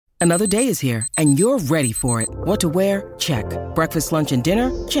Another day is here, and you're ready for it. What to wear? Check. Breakfast, lunch, and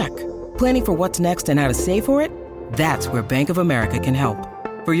dinner? Check. Planning for what's next and how to save for it? That's where Bank of America can help.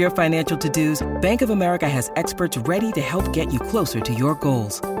 For your financial to-dos, Bank of America has experts ready to help get you closer to your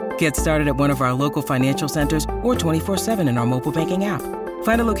goals. Get started at one of our local financial centers or 24/7 in our mobile banking app.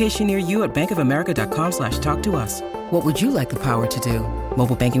 Find a location near you at bankofamerica.com/talktous. What would you like the power to do?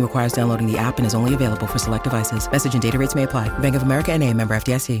 Mobile banking requires downloading the app and is only available for select devices. Message and data rates may apply. Bank of America N.A., member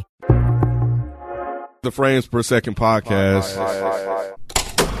FDIC. The Frames Per Second podcast. I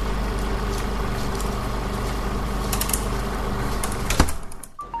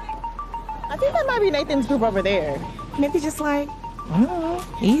think that might be Nathan's group over there. Maybe just like, I don't know,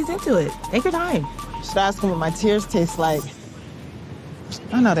 ease into it. Take your time. Should ask him what my tears taste like.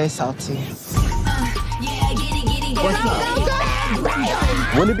 I know they're salty.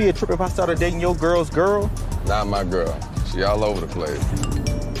 Wouldn't it be a trip if I started dating your girl's girl? Not my girl. She all over the place.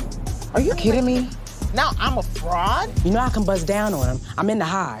 Are you kidding me? Now I'm a fraud? You know I can buzz down on him. I'm in the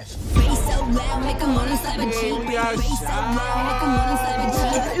hive. It's time.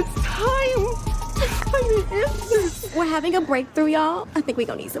 I need answers. We're having a breakthrough, y'all. I think we're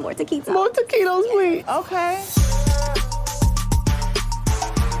gonna need some more taquitos. More taquitos, please. Okay.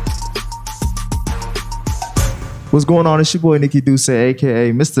 What's going on? It's your boy Nikki Duce,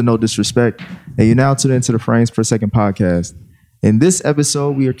 aka Mr. No Disrespect, and you're now tuned into the Frames Per Second podcast. In this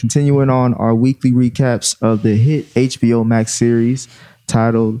episode, we are continuing on our weekly recaps of the hit HBO Max series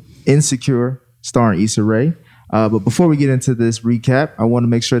titled Insecure, starring Issa Rae. But before we get into this recap, I want to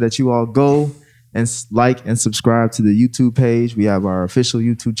make sure that you all go and like and subscribe to the YouTube page. We have our official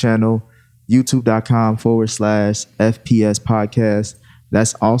YouTube channel, youtube.com/FPS podcast.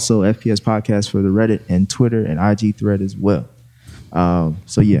 That's also FPS podcast for the Reddit and Twitter and IG thread as well.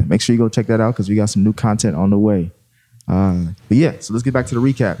 So yeah, make sure you go check that out because we got some new content on the way. But yeah, so let's get back to the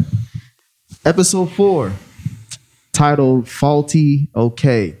recap. Episode 4, titled Faulty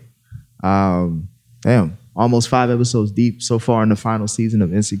Okay. Damn, almost 5 episodes deep so far in the final season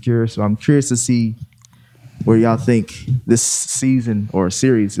of Insecure. So I'm curious to see where y'all think this season or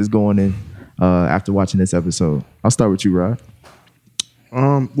series is going in after watching this episode. I'll start with you, Rod.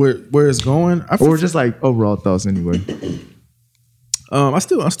 Where it's going, or just like overall thoughts anyway. I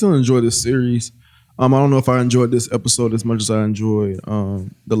still enjoy this series. I don't know if I enjoyed this episode as much as I enjoyed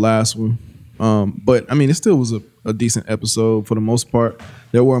the last one. But I mean, it still was a decent episode for the most part.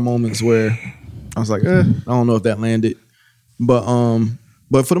 There were moments where I was like, I don't know if that landed. But for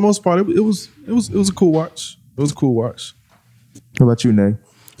the most part, it was a cool watch. It was a cool watch. What about you, Nay?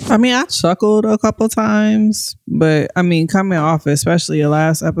 I mean, I chuckled a couple times, but I mean, coming off, especially the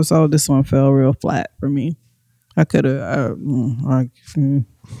last episode, this one fell real flat for me. I could have.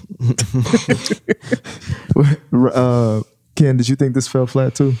 Ken, did you think this fell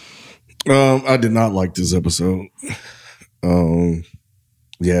flat too? I did not like this episode.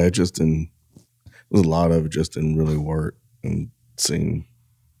 Yeah, it just didn't. There was a lot of it just didn't really work and seem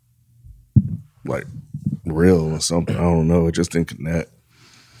like real or something. I don't know. It just didn't connect.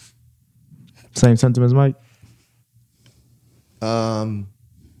 Same sentiments, Mike?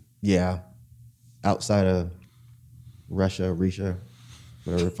 Yeah. Outside of Risha,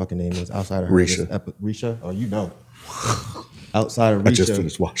 whatever the fucking name is, outside of her. Risha? Oh, you know. Outside of Risha. I just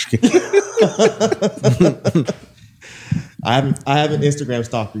finished watching. I haven't Instagram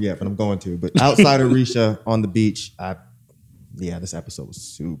stalked her yet, but I'm going to. But outside of Risha on the beach, this episode was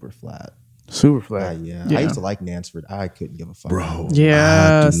super flat. Super flat. Yeah. I used to like Nansford. I couldn't give a fuck. Bro.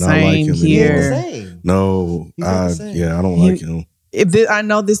 Yeah, same like here. No, I don't like him. I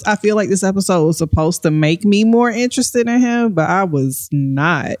know this. I feel like this episode was supposed to make me more interested in him, but I was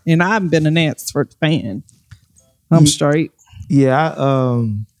not. And I've been a Nansford fan. I'm straight. Yeah,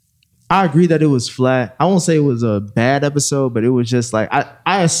 I agree that it was flat. I won't say it was a bad episode, but it was just like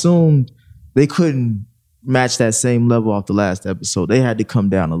I assumed they couldn't match that same level off the last episode. They had to come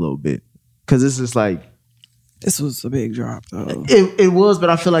down a little bit. Because this is like... This was a big drop, though. It was, but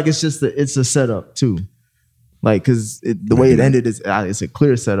I feel like it's just it's a setup, too. Like, because the way it ended is it's a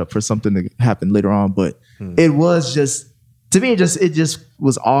clear setup for something to happen later on. But it was just... To me, it just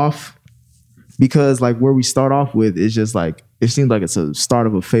was off. Because, like, where we start off with is just like... It seems like it's a start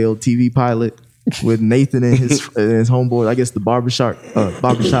of a failed TV pilot with Nathan and his homeboy. I guess the barbershop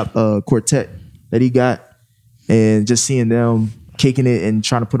quartet that he got. And just seeing them kicking it and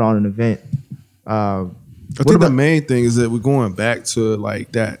trying to put on an event. I think the main thing is that we're going back to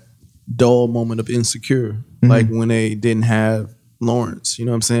like that dull moment of Insecure, like when they didn't have Lawrence. You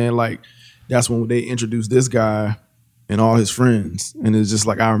know what I'm saying? Like that's when they introduced this guy and all his friends, and it's just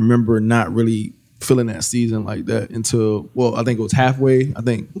like I remember not really feeling that season like that until I think it was halfway. I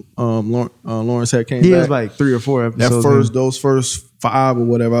think Lawrence had came back. It was like 3 or 4 episodes. Those first 5 or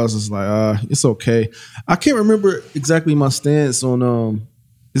whatever, I was just like, it's okay. I can't remember exactly my stance on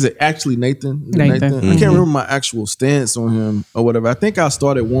is it actually Nathan? Nathan. I can't remember my actual stance on him or whatever. I think I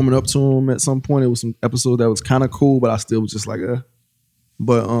started warming up to him at some point. It was some episode that was kind of cool, but I still was just like,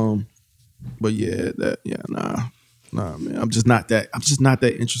 But yeah, nah, man. I'm just not that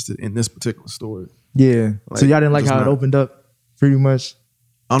interested in this particular story. Yeah. Like, so y'all didn't like how not. it opened up pretty much?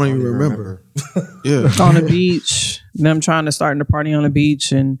 I don't even remember. Yeah. On the beach, them trying to start the party on the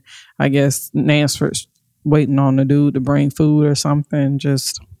beach, and I guess Nance was waiting on the dude to bring food or something.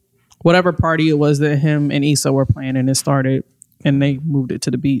 Just whatever party it was that him and Issa were planning, it started, and they moved it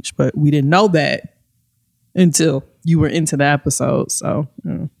to the beach. But we didn't know that until you were into the episode. So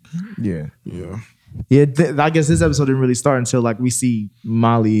Yeah. Yeah. I guess this episode didn't really start until like we see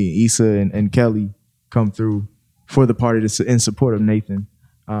Molly, Issa, and Kelly come through for the party in support of Nathan.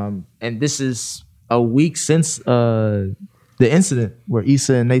 And this is a week since the incident where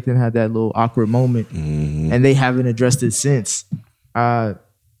Issa and Nathan had that little awkward moment, and they haven't addressed it since.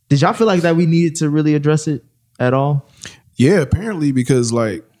 Did y'all feel like that we needed to really address it at all? Yeah, apparently, because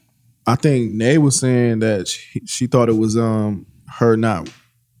like I think Nay was saying that she thought it was her not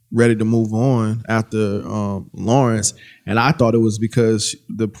ready to move on after Lawrence, and I thought it was because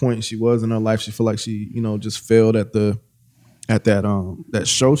the point she was in her life, she felt like she just failed at that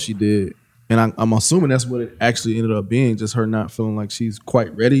show she did. And I'm assuming that's what it actually ended up being, just her not feeling like she's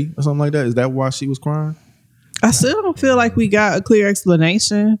quite ready or something like that. Is that why she was crying? I still don't feel like we got a clear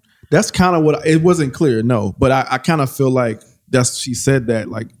explanation. That's kind of what it wasn't clear, no. But I kind of feel like she said that.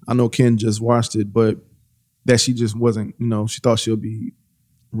 Like I know Ken just watched it, but that she just wasn't. She thought she'll be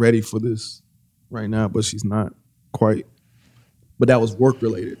ready for this right now, but she's not quite. But that was work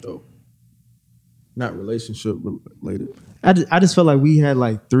related though, not relationship related. I just felt like we had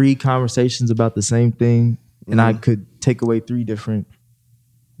like 3 conversations about the same thing, and I could take away 3 different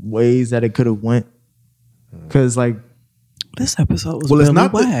ways that it could have went. Because like this episode was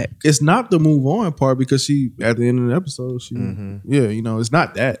it's not the move on part, because she at the end of the episode she it's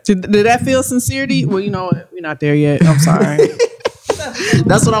not that. Did that feel sincerity? Well, we're not there yet. I'm sorry.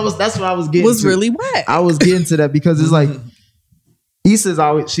 That's what I was getting. Was to. really wet. I was getting to that because it's like Issa's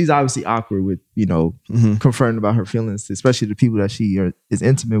she's obviously awkward with confronting about her feelings, especially the people that she is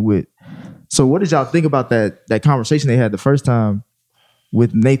intimate with. So what did y'all think about that conversation they had the first time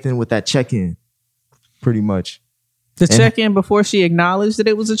with Nathan with that check-in? Pretty much the check-in before she acknowledged that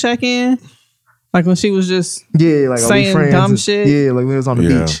it was a check-in, like when she was just saying dumb shit. Yeah, like when it was on the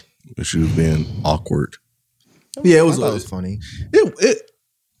beach. She was being awkward. Yeah, it was funny.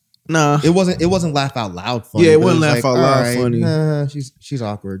 It wasn't laugh out loud funny. Yeah, it wasn't laugh out loud funny. She's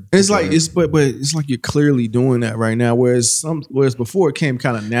awkward. It's like but it's like you're clearly doing that right now. Whereas before it came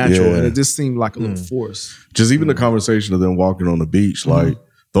kind of natural, and it just seemed like a little forced. Just even the conversation of them walking on the beach, like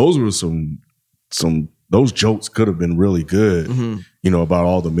those were some those jokes could have been really good, about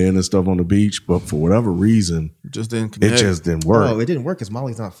all the men and stuff on the beach, but for whatever reason, it just didn't work. Oh, it didn't work because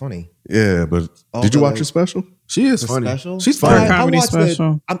Molly's not funny. Yeah, but did you watch her special? She is funny. Special? She's funny. Her comedy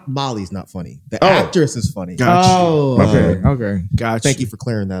special. Molly's not funny. The actress is funny. Okay. Gotcha. Thank you for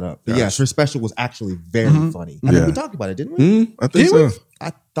clearing that up. But yes, her special was actually very funny. I think we talked about it, didn't we? I think so.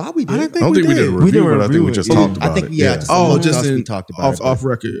 I thought we did. I don't think we did a review, but I think we just talked about it. We talked about it. Off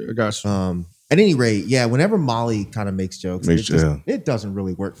record. I got you. At any rate, whenever Molly kind of makes jokes, it doesn't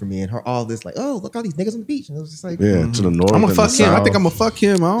really work for me. And her all this like, oh, look all these niggas on the beach. And it was just like, to the north. I'm gonna fuck him. I think I'm gonna fuck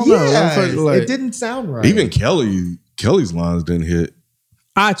him. I don't know. It didn't sound right. Even Kelly's lines didn't hit.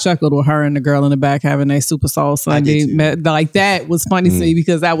 I chuckled with her and the girl in the back having a Super Soul Sunday. Like that was funny to me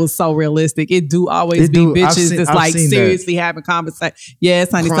because that was so realistic. It do always be bitches that's like seriously having conversation.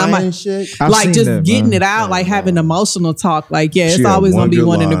 Yes, honey. Somebody like just getting it out, like having emotional talk. Like, it's always gonna be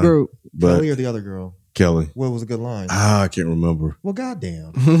one in the group. Kelly or the other girl? Kelly. What was a good line? I can't remember. Well,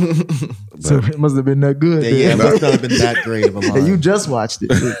 goddamn. So it must have been that good. Yeah, it must not have been that great of a line. You just watched it.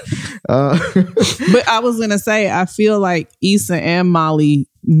 But I was gonna say, I feel like Issa and Molly,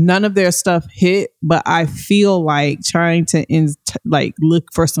 none of their stuff hit, but I feel like trying to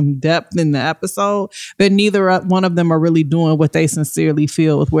look for some depth in the episode, that neither one of them are really doing what they sincerely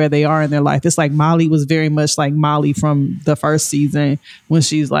feel with where they are in their life. It's like Molly was very much like Molly from the first season when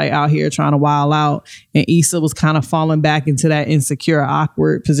she's like out here trying to wild out, and Issa was kind of falling back into that insecure,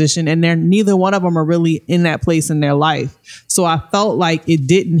 awkward position, and neither one of them are really in that place in their life. So I felt like it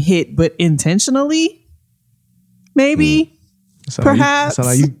didn't hit, but intentionally, maybe. Perhaps. Sound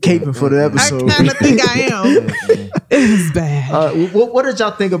like you caping for the episode. I kind of think I am. It was bad. What did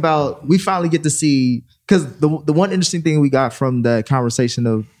y'all think about? We finally get to see, because the one interesting thing we got from the conversation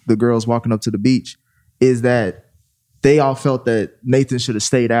of the girls walking up to the beach is that they all felt that Nathan should have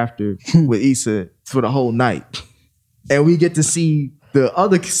stayed after with Issa for the whole night, and we get to see the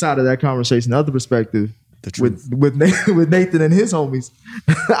other side of that conversation, the other perspective. With Nathan and his homies.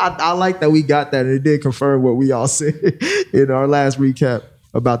 I like that we got that, and it did confirm what we all said in our last recap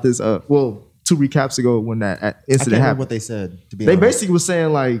about this. 2 recaps ago when that incident happened. What they said. They basically was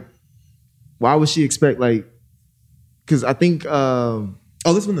saying like, why would she expect like? Because I think. This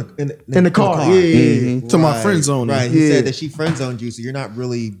one in the car. Yeah. To my friend zone. Right. He said that she friend zoned you, so you're not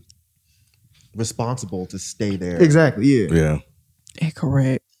really responsible to stay there. Exactly. Yeah.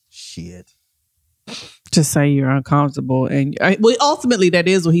 Incorrect. Shit. To say you're uncomfortable, and ultimately that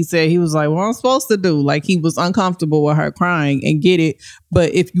is what he said. He was like, "What I'm supposed to do?" Like he was uncomfortable with her crying, and get it.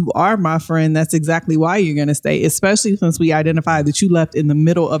 But if you are my friend, that's exactly why you're gonna stay. Especially since we identified that you left in the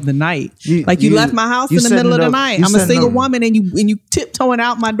middle of the night. You left my house in the middle of the night. I'm a single woman, and you tiptoeing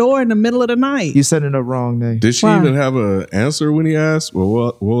out my door in the middle of the night. You setting it up wrong, Nate. Did she even have an answer when he asked? Well,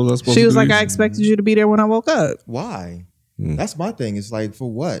 what was I supposed to do? She was like, "I expected you to be there when I woke up." Why? That's my thing. It's like, for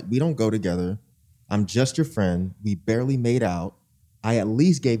what? We don't go together. I'm just your friend. We barely made out. I at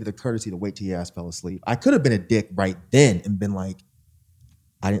least gave you the courtesy to wait till your ass fell asleep. I could have been a dick right then and been like,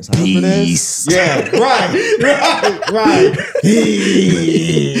 I didn't sign up for this. Yeah, right.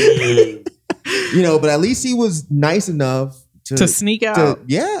 But at least he was nice enough to sneak out.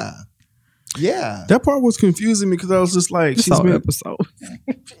 Yeah. That part was confusing me because I was just like, she's been episode.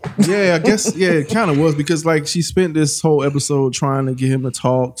 Yeah, I guess, it kind of was, because like she spent this whole episode trying to get him to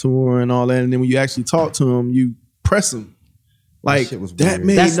talk to her and all that, and then when you actually talk to him, you press him. Like that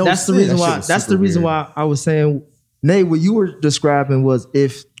made no sense. That's the reason why. That's the reason why I was saying, Nate, what you were describing was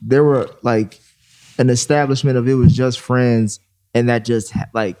if there were like an establishment of it was just friends and that just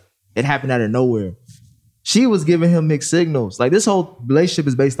like it happened out of nowhere. She was giving him mixed signals. Like this whole relationship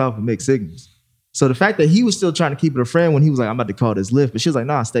is based off of mixed signals. So the fact that he was still trying to keep it a friend when he was like, I'm about to call this Lyft, but she was like,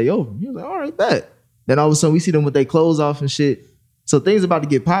 nah, stay over. He was like, all right, bet. Then all of a sudden we see them with their clothes off and shit. So things about to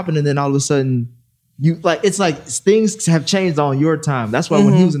get popping, and then all of a sudden it's like things have changed on your time. That's why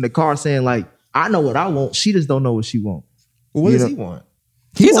when he was in the car saying like, I know what I want, she just don't know what she wants. Well, what does he want?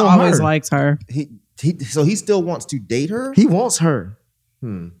 He's always liked her. So he still wants to date her? He wants her.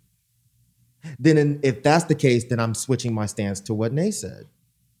 Then if that's the case, then I'm switching my stance to what Nate said.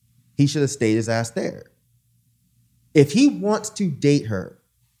 He should have stayed his ass there. If he wants to date her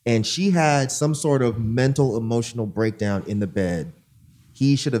and she had some sort of mental, emotional breakdown in the bed,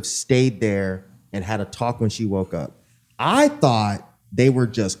 he should have stayed there and had a talk when she woke up. I thought they were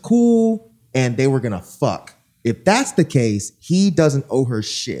just cool and they were going to fuck. If that's the case, he doesn't owe her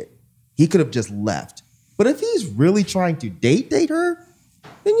shit. He could have just left. But if he's really trying to date her,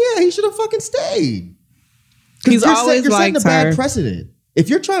 then yeah, he should have fucking stayed. He's always you're setting a liked bad her. precedent. If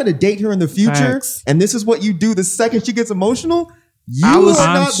you're trying to date her in the future, and this is what you do the second she gets emotional, you are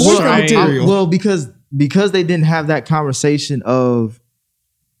not boyfriend material. Well, because they didn't have that conversation of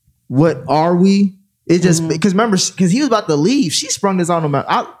what are we? It just because remember, because he was about to leave, she sprung this on him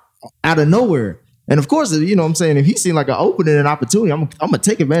out of nowhere. And of course, you know what I'm saying, if he seen like an opening, an opportunity, I'm gonna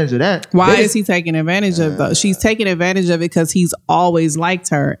take advantage of that. Why is he taking advantage of that? She's taking advantage of it because he's always liked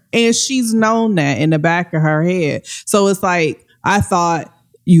her. And she's known that in the back of her head. So it's like, I thought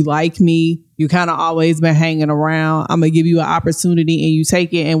you like me. You kind of always been hanging around. I'm going to give you an opportunity and you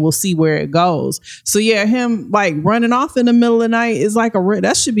take it and we'll see where it goes. So yeah, him like running off in the middle of the night is like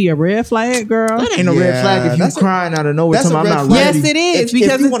that should be a red flag, girl. That ain't a red flag if you crying out of nowhere. That's a red flag. Yes, it is.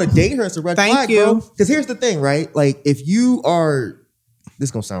 If you want to date her, it's a red flag, bro. Because here's the thing, right? Like if you are, this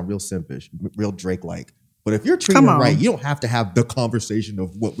is going to sound real simpish, real Drake-like. But if you're treating her right, you don't have to have the conversation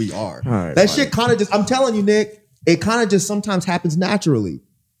of what we are. Right, that shit kind of just, I'm telling you, Nick, it kind of just sometimes happens naturally.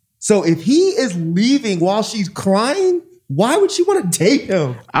 So if he is leaving while she's crying, why would she want to date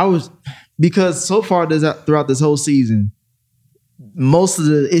him? Because so far throughout this whole season, most of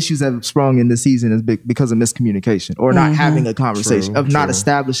the issues that have sprung in this season is because of miscommunication or not having a conversation, not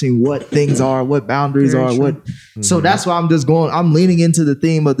establishing what things are, what boundaries are, what. So that's why I'm leaning into the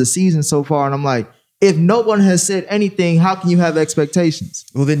theme of the season so far. And I'm like, if no one has said anything, how can you have expectations?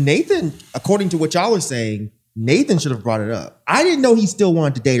 Well, then Nathan, according to what y'all are saying, Nathan should have brought it up. I didn't know he still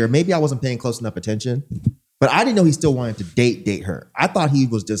wanted to date her. Maybe I wasn't paying close enough attention, but I didn't know he still wanted to date her. I thought he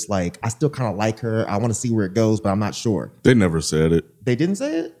was just like, I still kind of like her. I want to see where it goes, but I'm not sure. They never said it. They didn't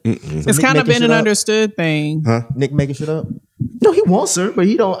say it? Mm-mm. So it's kind of been an understood thing. Huh? Nick making shit up? No, he wants her, but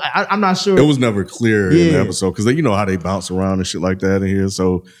he don't. I'm not sure. It was never clear in the episode because you know how they bounce around and shit like that in here.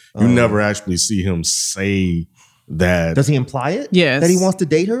 So you never actually see him say that. Does he imply it? Yes. That he wants to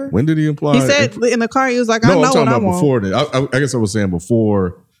date her? When did he imply? He said in the car, he was like, No, I know I'm talking what I about want. before that. I guess I was saying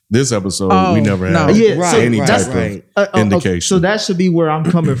before this episode, Oh, we never no. had Yeah, any type of indication. So that should be where I'm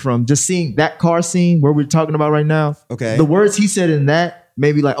coming from. Just seeing that car scene where we're talking about right now. Okay. The words he said in that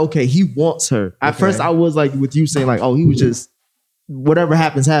made me like, okay, he wants her. At first, I was like with you saying like, oh, he was just whatever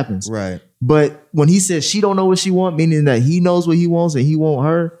happens, happens. Right. But when he said she don't know what she wants, meaning that he knows what he wants and he want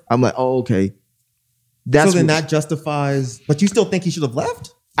her, I'm like, oh, okay. So then that justifies, but you still think he should have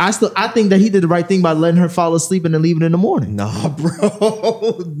left? I think that he did the right thing by letting her fall asleep and then leaving in the morning. Nah,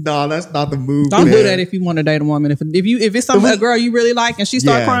 bro. Nah, that's not the move. Don't man. do that if you want to date a woman. If it's a girl you really like and she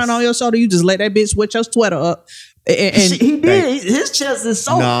start Yes. crying on your shoulder, you just let that bitch wet your sweater up. And He did. His chest is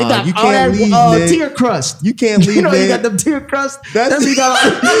so. Nah, it got you all can't that leave, Nick. tear crust. You can't leave, You know, Nick. he got them tear crust. That's- he got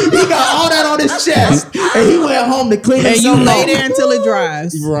all that on his chest, and he went home to clean and you himself lay off. there until it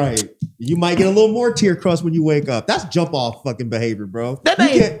dries. Right. You might get a little more tear crust when you wake up. That's jump off fucking behavior, bro. That You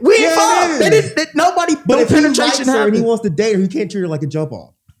ain't. can't- We ain't Yeah, fucked. it They is. didn't. Nobody. But no if he likes penetration her and he happened. wants to date her, he can't treat her like a jump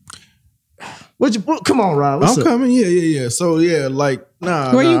off. Come on, Rob. What's I'm up? coming. Yeah. So yeah, like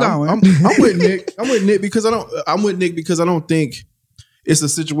nah. Where you nah, going? I'm with Nick. I'm with Nick because I don't think it's a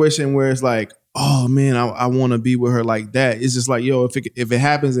situation where it's like, oh man, I want to be with her like that. It's just like, yo, if it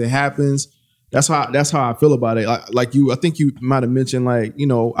happens, it happens. That's how I feel about it. Like you, I think you might have mentioned like, you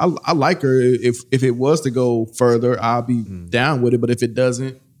know, I like her. If it was to go further, I'll be down with it. But if it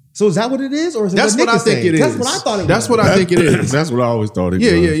doesn't, So is that what it is? Or is it that's what what Nick I think saying? it is. That's what I thought it was. That's what I think it is. That's what I always thought it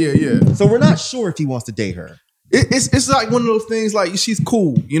was. Yeah. So we're not sure if he wants to date her. It's like one of those things like she's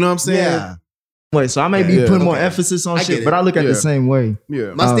cool. You know what I'm saying? Yeah. Wait, so I may be Yeah, putting more okay. emphasis on I get shit, it. but I look at it Yeah. the same way.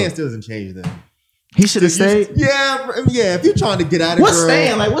 Yeah. My stance still doesn't change then. He should have stayed. Yeah, if you're trying to get at it, What's girl.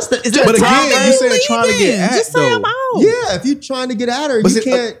 staying? Like, what's the? Is there But a time again, frame? you saying trying to get at Just say though. I'm out. Yeah, if you're trying to get at her, But you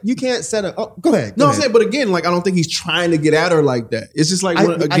see, you can't set a. Oh, go ahead. No, I'm saying, but again, like I don't think he's trying to get at her like that. It's just like I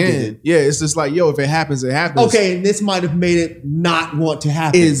when, get again, it. yeah, it's just like, yo, if it happens, it happens. Okay, and this might have made it not want to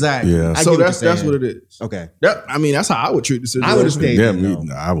happen. Exactly. Yeah. I So get what that's you're what saying. it is. Okay. That's how I would treat the situation. I would've stayed. Yeah,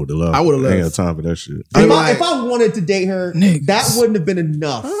 No. I would have loved. I would've I ain't left. got time for that shit. If I wanted to date her, Niggas. that wouldn't have been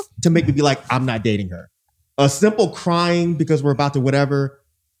enough to make me be like, I'm not dating her. A simple crying because we're about to whatever,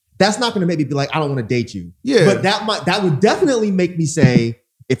 that's not going to make me be like, I don't want to date you. Yeah. But that would definitely make me say,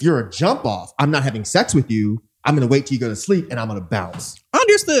 if you're a jump off, I'm not having sex with you. I'm going to wait till you go to sleep and I'm going to bounce.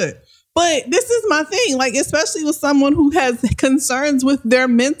 Understood. But this is my thing, like, especially with someone who has concerns with their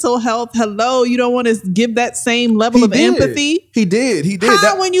mental health. Hello, you don't want to give that same level of empathy. He did.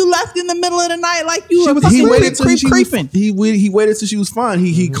 How when you left in the middle of the night like you were He fucking waited till she was, creeping? he waited till she was fine.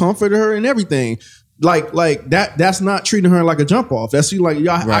 He comforted her and everything. Like that. That's not treating her like a jump off. That's like,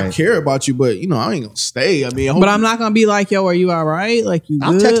 yo, I Right. care about you, but you know, I ain't gonna stay. I mean, I hope But I'm not gonna be like, yo, are you all right? Like you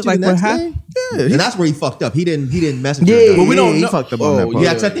I'll good? text you Like the what next happened? day. And that's where he fucked up. He didn't message her. Yeah, though. But we don't he know. fucked up on that part. Yeah,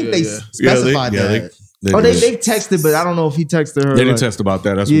 because I think they Yeah, specified that. They've texted, but I don't know if he texted her. They didn't like- text about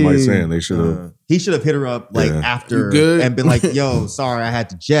that. That's Yeah. what Mike's saying. They should have. He should have hit her up like Yeah. after You good? and been like, yo, sorry, I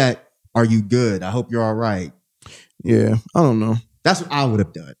had to jet. Are you good? I hope you're all right. Yeah, I don't know. That's what I would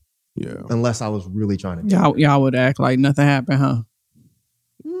have done. Yeah. Unless I was really trying to. Y'all would act like nothing happened, huh?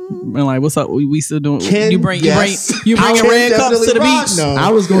 And like, what's up? We still doing? Ken, you bring yes. you bring Ken red cups to the definitely beach. rock, no. I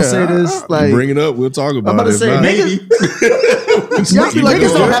was gonna say this. Like, Bring it up. We'll talk about I'm about it. to say, If not- niggas, y'all be like, Niggas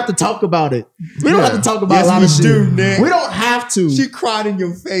niggas don't have to talk about it. We don't have to talk about Yes, a lot we of shit. do, Nick. We don't have to. She cried in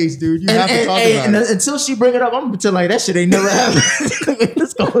your face, dude. You and, have to talk and about it. until she bring it up, I'm gonna pretend like that shit ain't never happened.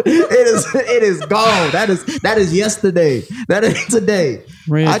 It is gone. That is yesterday. That ain't today.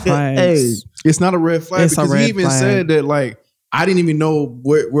 Red flags. It's not a red flag It's a because red he even flag. said that like I didn't even know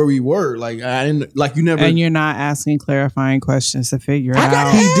where we were. Like I didn't like you never. And you're not asking clarifying questions to figure I got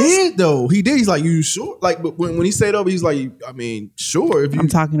out. He did though. He did. He's like, you sure? Like, but when he said over, he's like, I mean, sure. If you I'm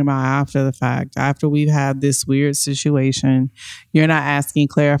talking about after the fact, after we've had this weird situation, you're not asking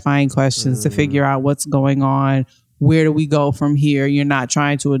clarifying questions to figure out what's going on. Where do we go from here? You're not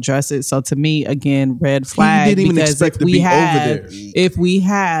trying to address it. So to me, again, red flag. didn't even because expect if to we be over have, there. if we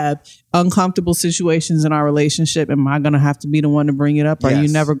have uncomfortable situations in our relationship, am I going to have to be the one to bring it up? Or you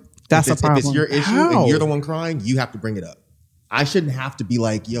Yes. never? That's a If problem. it's your issue How? and you're the one crying, you have to bring it up. I shouldn't have to be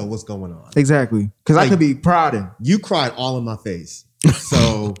like, yo, what's going on? Exactly. Because I Like- could be prodding You cried all in my face.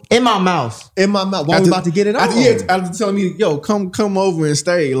 So in my mouth. in my mouth, while we about to get it on. After telling me, yo, come over and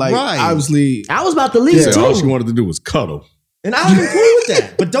stay. Like, Right. obviously, I was about to leave Said too. all she wanted to do was cuddle. And I was cool with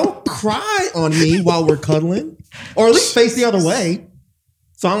that. But don't cry on me while we're cuddling. Or at least face the other way.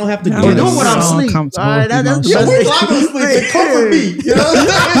 So I don't have to Yeah, do We're I'm doing what I'm so asleep. uncomfortable All right, with you, that's the Yeah, best we're thing. not gonna sleep. Then comfort me. You know what I'm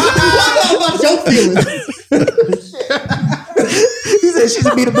saying? Find out about your feelings. He said she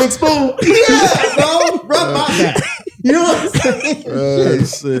should be the big spoon. Yeah, bro. Rub my that. You know what I'm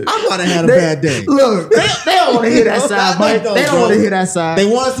saying? I might have had a bad day. Look, they don't want to hear that side, Mike. They don't want to hear that side. They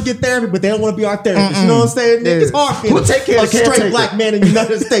want us to get therapy, but they don't want to be our therapist. You know what I'm saying? Yeah. It's hard being We'll take care a of the straight caretaker. black man in the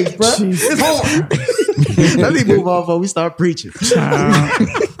United States, bro. It's hard. Let me move on before we start preaching.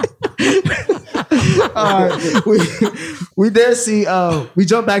 All right, we did see. We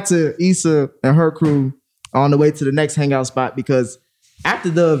jump back to Issa and her crew on the way to the next hangout spot because after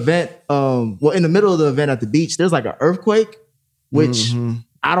the event, in the middle of the event at the beach, there's like an earthquake, which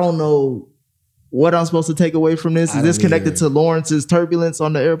I don't know what I'm supposed to take away from this. Is this connected to Lawrence's turbulence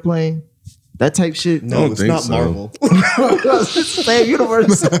on the airplane? That type shit? No, it's not Marvel. It's the same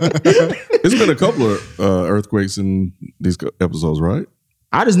universe. It's been a couple of earthquakes in these episodes, right?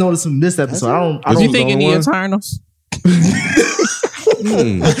 I just noticed from this episode. I don't. You think in the Eternals? I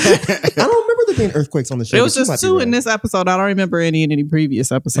don't remember there being earthquakes on the show. It was but you might just be two right. in this episode. I don't remember any in any previous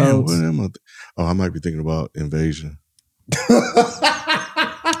Damn, episodes. what am I I might be thinking about Invasion.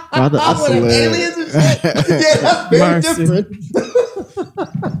 Aliens and shit. Yeah, that's very different.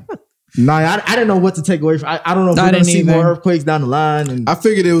 Nah, I didn't know what to take away from. I don't know if we're gonna see more earthquakes down the line. And I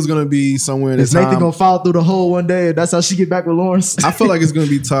figured it was gonna be somewhere in the is Nathan time. gonna fall through the hole one day? And that's how she get back with Lawrence. I feel like it's gonna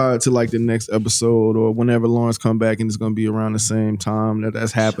be tied to like the next episode or whenever Lawrence come back, and it's gonna be around the same time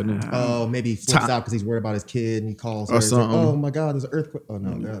that's happening. Oh, maybe he flips out because he's worried about his kid and he calls her. Or It's like, something. oh my God, there's an earthquake. Oh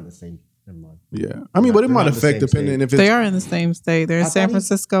no, they're on the same. Never mind. Yeah, I mean, but it might affect depending if it's. They are in the same state. They're in San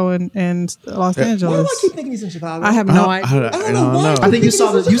Francisco and Los Angeles. Why do I keep thinking he's in Chicago? I have no idea. I don't know why. I think you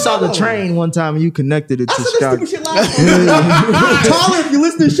saw the train one time and you connected it to Chicago. Tyler, if you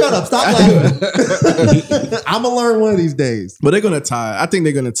listen, shut up. Stop laughing. I'm gonna learn one of these days. But they're gonna tie. I think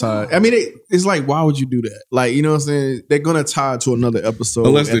they're gonna tie. I mean, it's like, why would you do that? Like, you know what I'm saying? They're gonna tie to another episode.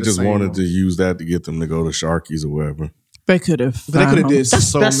 Unless at they the just same wanted moment. to use that to get them to go to Sharky's or wherever. They could have. But they could have did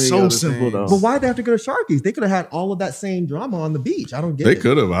so that's many so other simple, things. though. But why'd they have to go to Sharky's? They could have had all of that same drama on the beach. I don't get They it.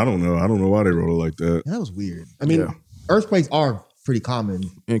 could have. I don't know. I don't know why they wrote it like that. That was weird. I mean, Yeah. earthquakes are pretty common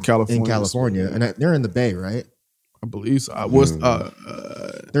in California. and they're in the Bay, right? I believe so. I was.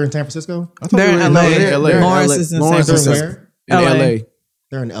 They're in San Francisco. I thought They're they in were LA. they're in LA. Lawrence is in Lawrence San is Francisco. in LA. LA.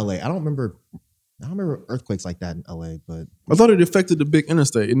 They're in LA. I don't remember earthquakes like that in LA, but I thought it affected the big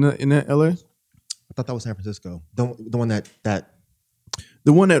interstate. In that LA, I thought that was San Francisco. The one that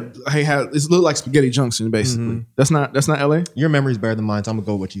the one that had it looked like Spaghetti Junction, basically. That's not LA. your memory's better than mine, so I'm gonna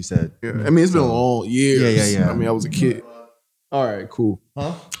go with what you said. Yeah, I mean, it's been a long years. Yeah. I mean, I was a kid. All right, cool.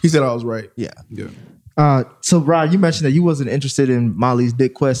 Huh? He said I was right. Yeah. So Rod, you mentioned that you wasn't interested in Molly's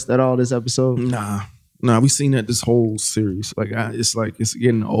dick quest at all this episode. Nah, we seen that this whole series. It's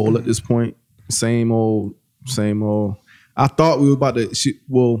getting old at this point. Same old. I thought we were about to.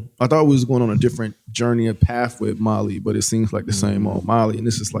 I thought we was going on a different journey and path with Molly, but it seems like the same old Molly. And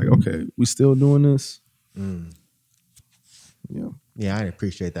this is like, okay, we still doing this. Yeah. Yeah, I didn't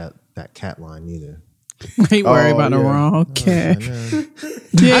appreciate that cat line either. He worried about the yeah. wrong cat.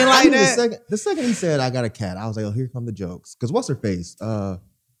 You ain't I like knew that? the second he said I got a cat, I was like, oh, here come the jokes. Because what's her face?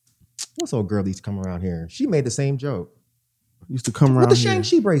 What's old girl that used to come around here? She made the same joke. Used to come With around the here.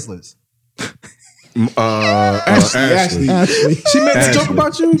 Shang-Chi bracelets. Ashley. She made a joke Ashley.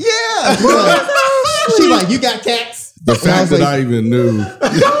 about you? Yeah. She like, you got cats? The fact that I even knew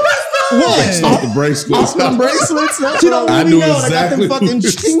What? off the bracelets. Them bracelets? She don't I let me knew know. exactly I got them fucking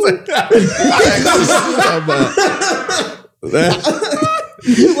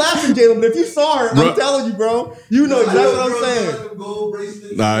You laughing, Jalen, but if you saw her, Bro. I'm telling you, bro, you know exactly what I'm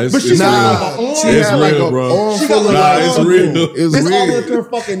saying. Nah, it's But she real. got like a It's real, bro. She got like Nah, a it's arm real. full. It's It's all the way weird. to her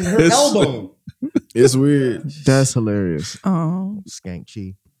fucking her It's- elbow. It's weird. That's hilarious. Oh, Skank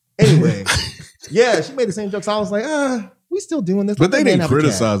chi. Anyway, yeah, she made the same jokes. I was like, we still doing this. But Let they that man didn't have a cat.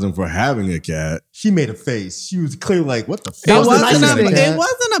 criticize him for having a cat. She made a face. She was clearly like, what the it fuck?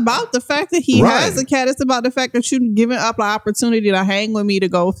 wasn't about the fact that he Right. has a cat. It's about the fact that you're giving up the opportunity to hang with me to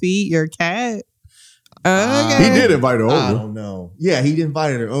go feed your cat. Okay. He did invite her I over. don't know. Yeah, he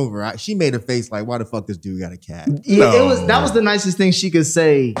invited her over. She made a face like, why the fuck this dude got a cat? Yeah, No. that was the nicest thing she could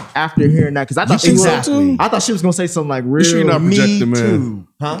say after hearing that because I thought she Exactly. I thought she was gonna say something like You sure real. you're not Me projecting, man? too.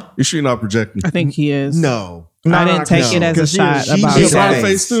 Huh? You sure you're not projecting? I think he is. No. I didn't take it as a 'cause shot she about a You it. saw black her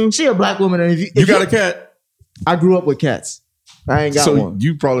face too? She a black woman, and if You got a cat? I grew up with cats. I ain't got So one.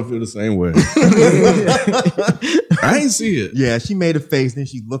 you probably feel the same way. I ain't see it. Yeah, she made a face, then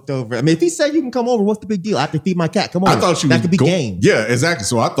she looked over. I mean, if he said you can come over, what's the big deal? I have to feed my cat. Come on. I thought she that was could be go- game. Yeah, exactly.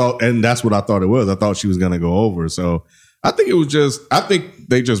 So I thought, and that's what I thought it was. I thought she was gonna go over. So I think it was just. I think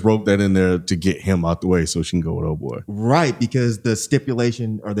they just wrote that in there to get him out the way so she can go with old boy. Right, because the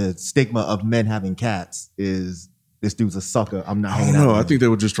stipulation or the stigma of men having cats is this dude's a sucker. I'm not I hanging don't out know. with I him. think they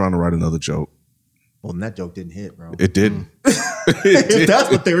were just trying to write another joke. Well, that joke didn't hit, bro. It didn't. If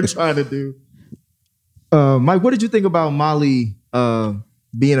that's what they were trying to do. Mike, what did you think about Molly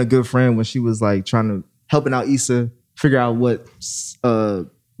being a good friend when she was like helping out Issa figure out what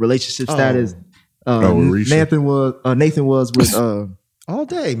relationship status Nathan was with all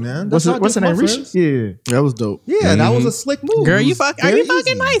day, man. What's her name? Risha? Yeah, that was dope. Yeah, that was a slick move. Girl, are you fucking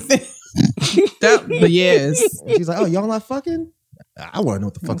Nathan? Yes. She's like, oh, y'all not fucking? I want to know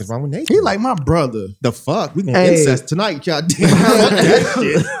what the fuck is wrong with Nathan. He like my brother. The fuck? We gonna incest tonight, y'all. Damn, fuck that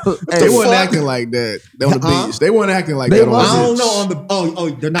shit. They weren't acting like that on the beach. They weren't acting like that on the beach. I don't know on the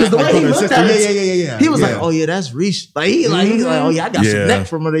they're not like brother and sister. Yeah. He was like, oh yeah, that's Risha. Like he's like, oh yeah, I got some neck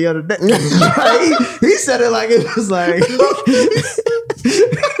from her the other day. he said it like it was like.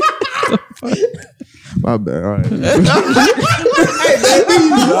 My bad. All right.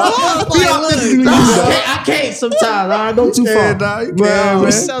 I can't sometimes. I go too far.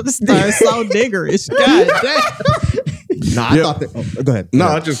 So niggerish. God damn. I thought that. Go ahead. No,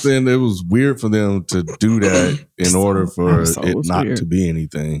 I just saying it was weird for them to do that in order for it not to be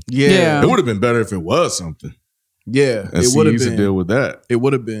anything. Yeah. It would have been better if it was something. Yeah. And it would have been. Deal with that. It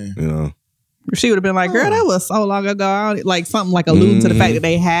would have been. You know. She would have been like, girl, that was so long ago. Like something like alluding to the fact that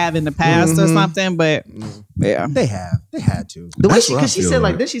they have in the past or something. But yeah. They had to. The way she said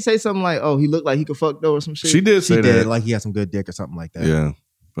like, did she say something like, oh, he looked like he could fuck though or some shit? She did say that. Like he had some good dick or something like that. Yeah.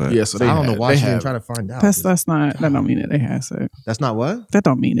 But yeah, so I don't know why she didn't try to find out. That's not. That don't mean that they had sex. That's not what? That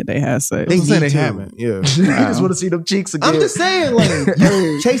don't mean that they had sex. They haven't. Yeah. You just want to see them cheeks again. I'm just saying, like,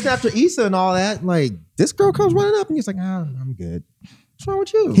 you're chasing after Issa and all that. Like, this girl comes running up and he's like, I'm good. What's wrong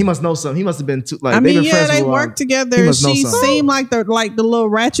with you? He must know something. He must have been too. Like, I mean, they work together. She seemed like the little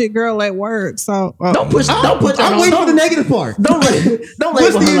ratchet girl at work. So don't push. I'm waiting for the negative part. Don't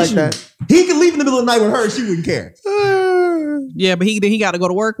label her like that. He could leave in the middle of the night with her. She wouldn't care. Yeah, but he got to go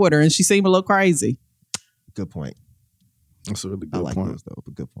to work with her, and she seemed a little crazy. Good point. That's a really good I like point. those though.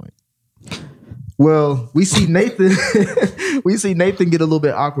 But good point. Well, we see Nathan. We see Nathan get a little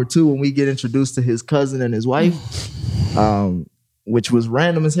bit awkward too when we get introduced to his cousin and his wife, which was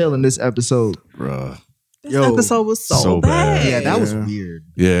random as hell in this episode. Bruh. This episode was so bad. Yeah, that was weird.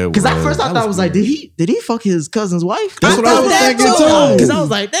 Yeah, because at first I thought it was like, did he fuck his cousin's wife? That's what I was thinking too. Because I was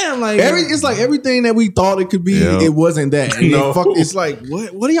like, damn, like it's like everything that we thought it could be, it wasn't that. And it's like,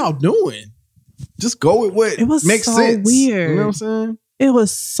 what are y'all doing? Just go with what it was makes so sense. Weird. You know what I'm saying? It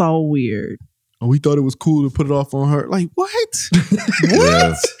was so weird. Oh, we thought it was cool to put it off on her. Like, what?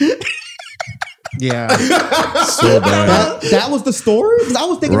 What? Yeah. So bad. That was the story? Because I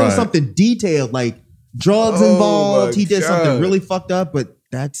was thinking it was something detailed, like drugs involved. He did something really fucked up, but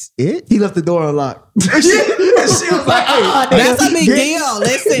that's it? He left the door unlocked. She was like, that's a big deal.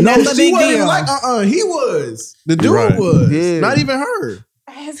 Listen, that's a big deal. Like, he was. The dude was. Yeah. Not even her.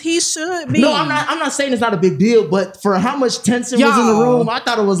 As he should be. No, I'm not saying it's not a big deal, but for how much tension was in the room, I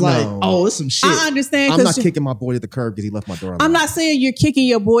thought it was like, oh, it's some shit. I understand. I'm not kicking my boy to the curb because he left my door unlocked. I'm not saying you're kicking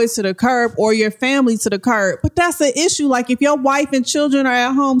your boys to the curb or your family to the curb, but that's an issue. Like if your wife and children are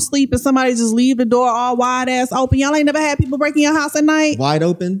at home sleeping, somebody just leave the door all wide ass open. Y'all ain't never had people breaking your house at night? Wide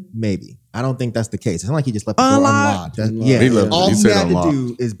open? Maybe. I don't think that's the case. It's not like he just left the door unlocked. All he had to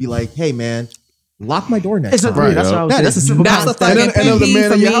do is be like, hey man, lock my door next time. Right, that's what I was saying. That's a simple concept. And the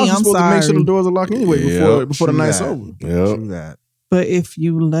man in your house is supposed to make sure the I'm doors are locked anyway before the night's over. True that. But if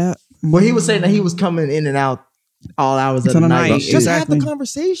you let... Well, he was saying that he was coming in and out all hours of the night. Just have the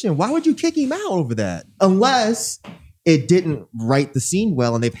conversation. Why would you kick him out over that? Unless it didn't write the scene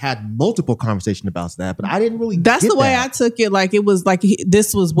well and they've had multiple conversations about that, but I didn't really That's the way I took it. Like it was like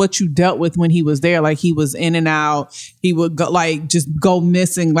this was what you dealt with when he was there. Like he was in and out. He would go, like just go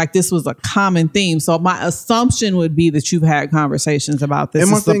missing. Like this was a common theme. So my assumption would be that you've had conversations about this.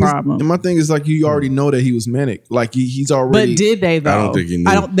 Is the problem. And my thing is like you already know that he was manic. Like he's already. But did they though? I don't think he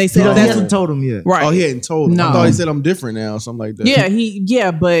knew. They said he hasn't told him yet. Right. Oh, he hadn't told him. No. I thought he said I'm different now, or something like that.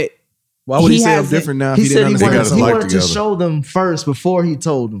 Yeah, but why would he say I'm different now? He said he understand? wanted to show them first before he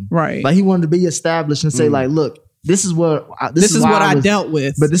told them. Right. Like he wanted to be established and say like, look, this is what this is what I dealt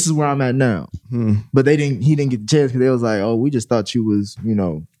with. But this is where I'm at now. But he didn't get the chance because they was like, oh, we just thought you was,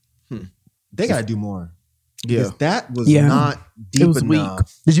 They gotta do more. Yeah. That was not deep enough. Weak.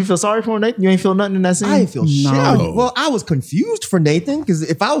 Did you feel sorry for him, Nathan? You ain't feel nothing in that scene? I didn't feel shit. No. Well, I was confused for Nathan because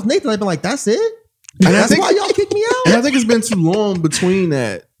if I was Nathan, I'd be like, that's it? And That's why y'all kicked me out? And I think it's been too long between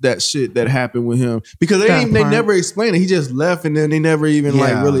that that shit that happened with him because they never explained it. He just left and then they never even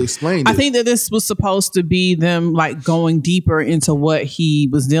like really explained it. I think that this was supposed to be them like going deeper into what he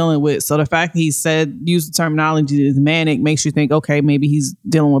was dealing with. So the fact that he said, use the terminology is manic makes you think, okay, maybe he's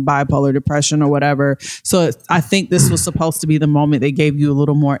dealing with bipolar depression or whatever. So I think this was supposed to be the moment they gave you a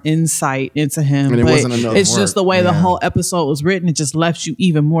little more insight into him. And it wasn't enough it's work. just the way the whole episode was written. It just left you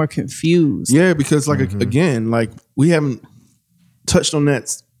even more confused. Yeah, because like again, like we haven't touched on that.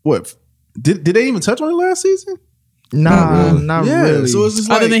 What did they even touch on it last season? Nah, not really. So it's just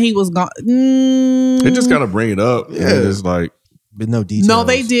Other like, than he was gone. They just gotta bring it up. Yeah, and it's like With no details. No,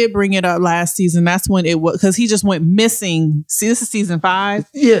 they did bring it up last season. That's when it was because he just went missing. See, this is season 5.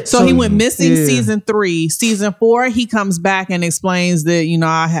 Yeah. So he went missing yeah. season 3. Season 4, he comes back and explains that, you know,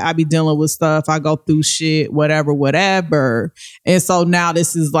 I be dealing with stuff. I go through shit, whatever. And so now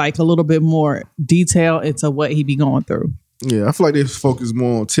this is like a little bit more detail into what he be going through. yeah, I feel like they focus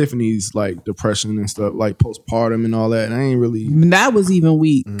more on Tiffany's like depression and stuff, like postpartum and all that. And I ain't really. That was even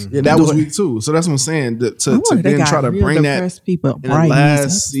weak. Yeah, that was weak too. So that's what I'm saying. To then try to bring that people in the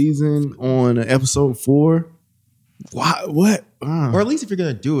last season on episode 4. Why? What? Or at least if you're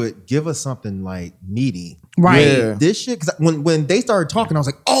gonna do it, give us something like meaty, right? Yeah. This shit, because when they started talking, I was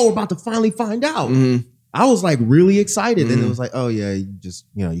like, oh, we're about to finally find out. Mm-hmm. I was like really excited, and it was like, oh yeah,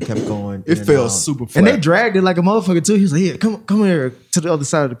 you kept going. It felt super flat. And they dragged it like a motherfucker too. He was like, "Here, come here to the other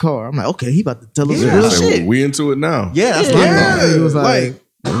side of the car." I'm like, "Okay, he about to tell us Yeah. real Like, shit." we into it now. Yeah, that's what I thought. Yeah, He was like,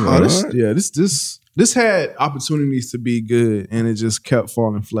 this had opportunities to be good, and it just kept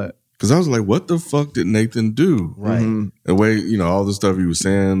falling flat. Because I was like, what the fuck did Nathan do? right. The way, all the stuff he was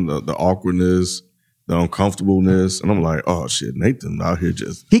saying, the awkwardness, the uncomfortableness. And I'm like, oh shit, Nathan out here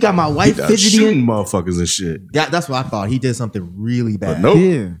just He got my wife shooting fidgeting. motherfuckers and shit. Yeah, that's what I thought. He did something really But bad. nope.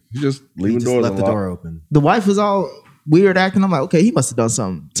 Yeah. He just He leaving just doors left the unlocked. door open. The wife was all weird acting. I'm like, okay, he must have done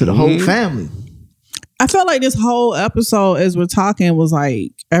something to the whole family. I felt like this whole episode, as we're talking, was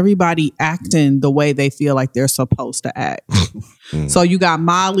like everybody acting the way they feel like they're supposed to act. So you got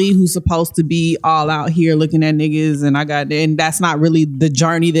Molly, who's supposed to be all out here looking at niggas, and that's not really the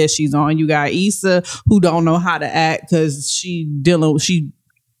journey that she's on. You got Issa, who don't know how to act because she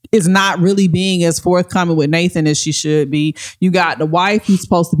is not really being as forthcoming with Nathan as she should be. You got the wife who's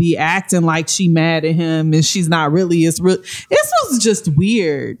supposed to be acting like she mad at him, and she's not really. This was just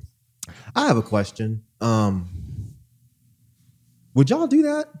weird. I have a question. Would y'all do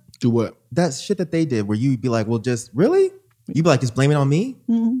that? Do what? That shit that they did, where you'd be like, well, just really? You'd be like, just blame it on me?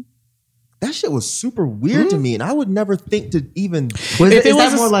 Mm-hmm. That shit was super weird to me, and I would never think to even. Well, If it is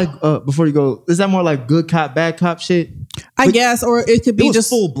was that more like before you go? Is that more like good cop, bad cop shit? I guess, or it could It be was just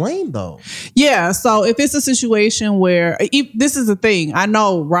full blame though. Yeah, so if it's a situation where this is the thing, I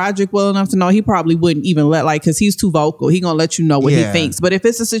know Roderick well enough to know he probably wouldn't even because he's too vocal. He gonna let you know what he Yeah. thinks. But if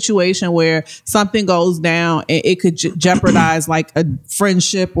it's a situation where something goes down and it could jeopardize like a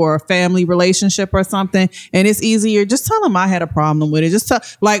friendship or a family relationship or something, and it's easier, just tell him I had a problem with it. Just tell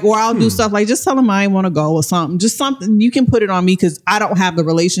or I'll do stuff like just tell him I ain't want to go or something. Just something you can put it on me because I don't have the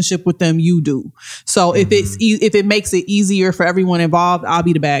relationship with them. You do. So if it's if it makes it easier for everyone involved, I'll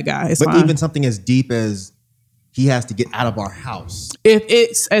be the bad guy. It's But fine. even something as deep as he has to get out of our house. If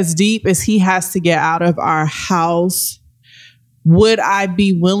it's as deep as he has to get out of our house, would I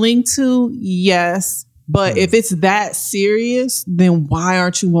be willing to? Yes. But if it's that serious, then why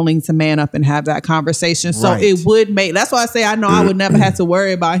aren't you willing to man up and have that conversation? So Right. it would make, that's why I say I know I would never have to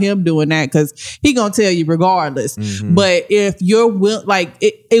worry about him doing that because he gonna tell you regardless. But if you're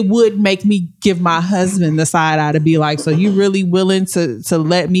it would make me give my husband the side eye to be like, so you really willing to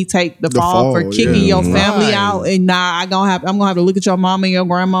let me take the fall for fall, kicking yeah. your family Right. out? And I'm gonna have to look at your mama and your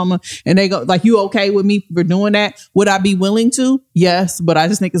grandmama and they go like, you okay with me for doing that? Would I be willing to? Yes, but I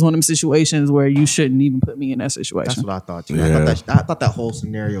just think it's one of them situations where you shouldn't even put me in that That's situation. what I thought too. Yeah. I thought that whole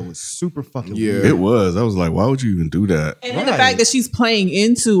scenario was super fucking weird. It was. I was like, why would you even do that? And then the Right. fact that she's playing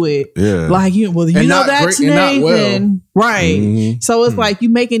into it, Yeah. like you know And not that's great- and not Nathan, well. right? Mhm. So it's like you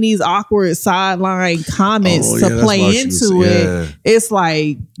making these awkward sideline comments Oh, to yeah, that's play why she was- into it. yeah. It's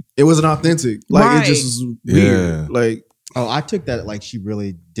like It wasn't authentic. Like Right. it just was weird. Yeah. Like Oh, I took that like she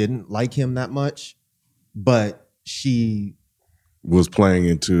really didn't like him that much, but she. Was playing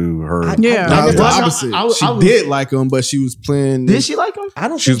into her. Yeah. no, it was the Well, no, opposite. I was- she I was- did like him, but she was playing. Did she like him? I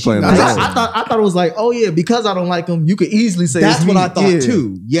don't. She was think playing I, the liked role. him. thought it was like, oh yeah, because I don't like him, you could easily say That's it's what me. I thought Yeah.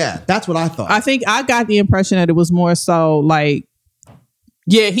 too. Yeah, that's what I thought. I think I got the impression that it was more so like,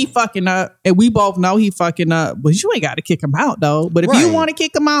 yeah, he fucking up, and we both know he fucking up, but you ain't got to kick him out though. But if you Right. want to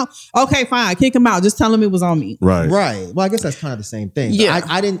kick him out, okay, fine, kick him out. Just tell him it was on me. Right. Right. Well, I guess that's kind of the same thing. But Yeah.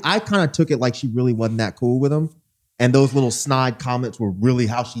 I kind of took it like she really wasn't that cool with him. and those little snide comments were really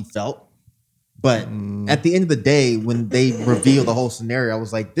how she felt. But at the end of the day, when they reveal the whole scenario, I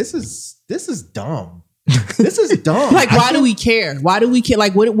was like, this is dumb. This is dumb. Like, why do we care? Why do we care?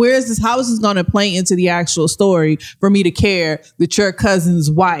 Like, where is this? How is this going to play into the actual story for me to care that your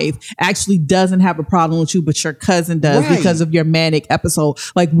cousin's wife actually doesn't have a problem with you, but your cousin does because of your manic episode?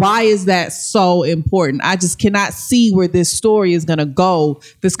 Like, why is that so important? I just cannot see where this story is going to go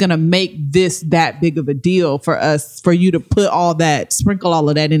that's going to make this that big of a deal for us, for you to put all that, sprinkle all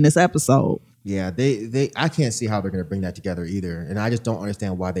of that in this episode. Yeah, I can't see how they're going to bring that together either. And I just don't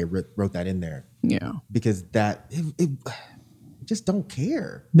understand why they wrote that in there. Yeah. Because it just don't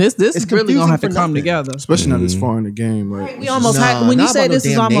care. This is really gonna have to come together, especially not this far in the game. Like, we almost when you say this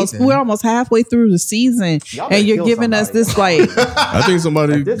is almost, we're almost halfway through the season, and you're giving us this like. I think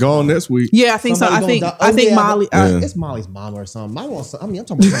somebody gone next week. Yeah, I think so. I think Molly. It's Molly's mom or something. I'm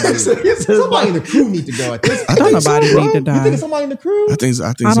talking about somebody in the crew needs to go. At this. I think nobody need to die. You think it's somebody in the crew? I think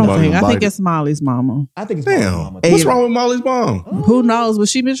I think it's Molly's mama. I think it's Molly's mama. What's wrong with Molly's mom? Who knows? But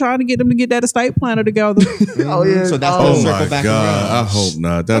she been trying to get them to get that estate planner together. Oh yeah. So that's oh my god. I hope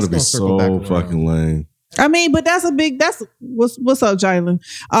not. That'll be so fucking lame. I mean, but that's what's up, Jalen?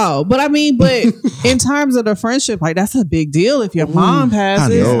 Oh, but I mean, but in terms of the friendship, like that's a big deal if your mom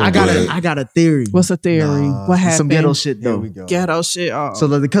passes. I got a theory. What's a theory? What happened? Some ghetto shit though. Ghetto shit. Oh.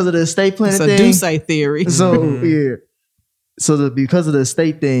 So because of the estate planning thing. It's a Duce theory. So yeah. So because of the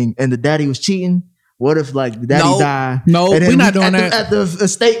estate thing and the daddy was cheating. What if like the daddy died? No, we're not doing that. At the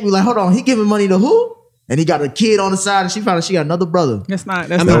estate, we like, hold on, he giving money to who? And he got a kid on the side, and she found out she got another brother. That's not.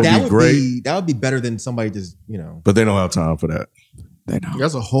 That would be great. That would be better than somebody just But they don't have time for that. They don't.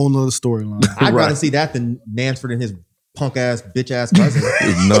 That's a whole nother storyline. I'd rather see that than Nansford and his punk ass bitch ass cousin.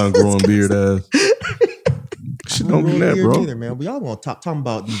 His non-growing beard ass. Shit don't connect, bro. Either, man. We all want to talk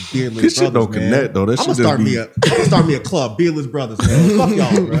about these beardless this brothers. Shit don't connect though. That I'm gonna start me a club, beardless brothers. Man. Fuck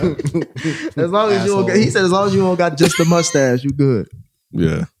y'all, bro. As long as you don't he said, as long as you don't got just the mustache, you good.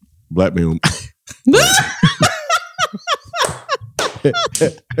 Yeah, black man. What's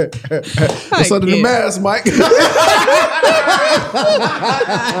under the mask, Mike?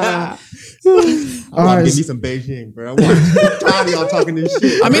 All right, give me some Beijing, bro. I'm tired of y'all talking this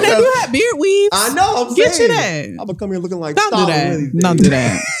shit. I mean, they do have beard weaves. I know. I'm Get saying. you that. I'm gonna come here looking like. Don't do that. Don't do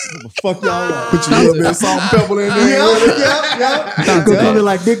that. Fuck y'all up. Put you a little bit of salt and pepper in there. Yeah. Coming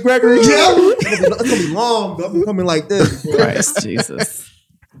like Dick Gregory. Yeah. It's gonna be long, but I'm coming like this. Christ Jesus.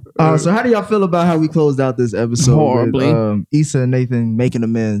 So how do y'all feel about how we closed out this episode? Horribly. With, Issa and Nathan making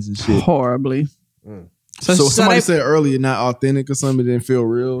amends and shit. Horribly. So somebody said earlier, not authentic or something. It didn't feel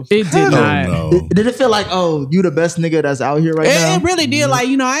real. It did not. No. Did it feel like, oh, you the best nigga that's out here right now? It really did. Like,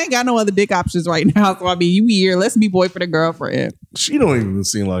 I ain't got no other dick options right now. So I mean, you here? Let's be boyfriend and girlfriend. She don't even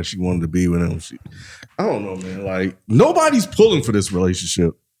seem like she wanted to be with him. I don't know, man. Like nobody's pulling for this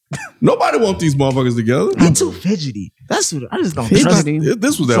relationship. Nobody want these motherfuckers together. He too fidgety. That's what I just don't Fidgety. trust.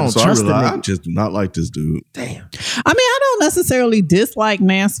 This was the Don't episode. trust the I nigga. just do not like this dude. Damn. I mean, I don't necessarily dislike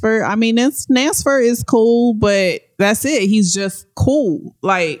Nansford. I mean, Nansford is cool, but that's it. He's just cool.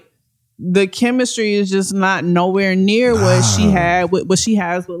 Like the chemistry is just not nowhere near what she had with what she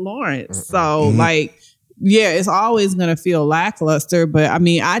has with Lawrence. So like, yeah, it's always gonna feel lackluster. But I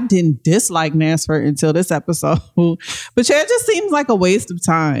mean, I didn't dislike Nansford until this episode. But yeah, it just seems like a waste of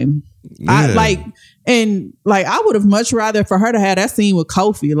time. Yeah. I would have much rather for her to have that scene with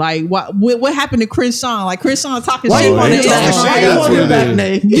Kofi. Like what happened to Crenshaw? Like Crenshaw talking shit on the Instagram. Why you want him back,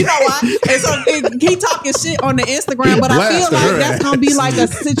 Nate? You know why? And so he talking shit on the Instagram, but I feel like that's gonna be like a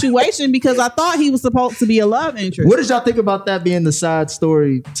situation because I thought he was supposed to be a love interest. What did y'all think about that being the side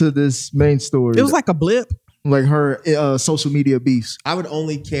story to this main story? It was like a blip. Like her social media beefs. I would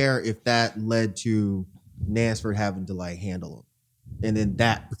only care if that led to Nansford having to like handle him, and then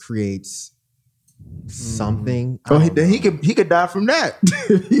that creates something. Then he could die from that.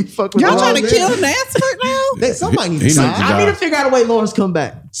 He fuck with Y'all all trying to that. kill Nansford now? Somebody needs He to needs to die. die. I need to figure out a way Lawrence come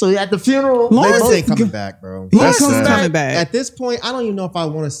back. So at the funeral, Lawrence they ain't coming back, bro. Lawrence That's is sad. coming back. At this point, I don't even know if I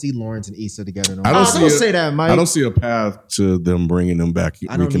want to see Lawrence and Issa together. No I more. don't don't say that, Mike. I don't see a path to them bringing them back,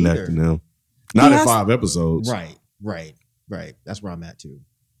 I don't reconnecting either. them. Not in Yes. 5 episodes. Right. That's where I'm at too.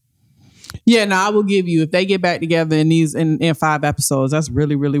 Yeah, no, I will give you if they get back together in 5 episodes. That's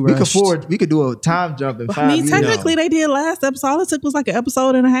really, really we rushed. we could do a time jump in 5 I mean, years. technically, they did last episode. All it took was like an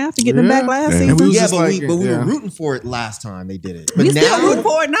episode and a half to get them back last Damn. season. And we was Yeah, just but like, we were yeah. rooting for it last time they did it. But We now still rooting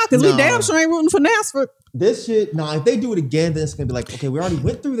for it now because we No. damn sure ain't rooting for Nansford. This shit, if they do it again, then it's gonna be like, okay, we already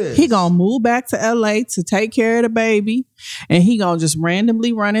went through this. He gonna move back to LA to take care of the baby, and he gonna just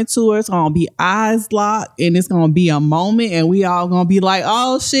randomly run into her. It's gonna be eyes locked, and it's gonna be a moment, and we all gonna be like,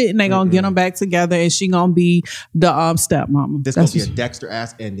 "Oh shit!" And they gonna get them back together, and she gonna be the stepmama. This gonna be a Dexter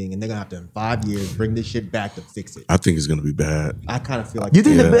ass ending, and they're gonna have to in 5 years bring this shit back to fix it. I think it's gonna be bad. I kind of feel like You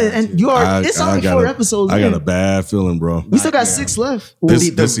think and you are? It's only 4 episodes. I got a bad feeling, bro. We still got 6 left.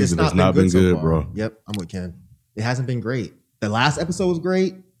 This season has not been good, so bro. Yep, I'm with Ken. It hasn't been great. The last episode was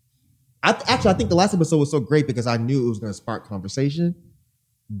great. I think the last episode was so great because I knew it was going to spark conversation.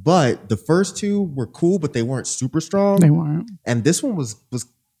 But the first 2 were cool, but they weren't super strong. They weren't. And this one was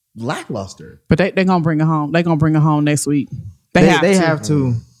lackluster. But they're gonna bring her home. They're gonna bring her home next week. They have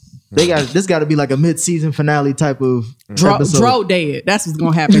to. This got to be like a mid-season finale type of episode. Dro dead. That's what's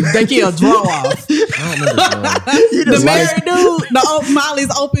gonna happen. They kill Dro off. I don't remember. The married dude,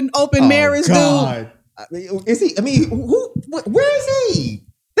 Molly's open marriage dude. Is he? I mean, where is he?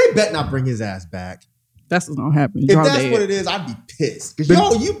 They bet not bring his ass back. That's what's gonna happen. If that's what it is, I'd be pissed.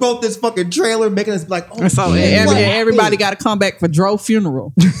 Because you built this fucking trailer making us like, oh, so everybody got to come back for Dro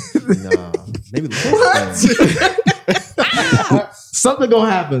funeral. Nah, maybe something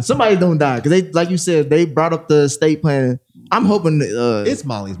gonna happen. Somebody don't die because they, like you said, they brought up the estate plan. I'm hoping it's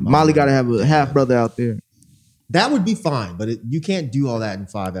Molly's mom. Molly got to have a half brother out there. That would be fine, but you can't do all that in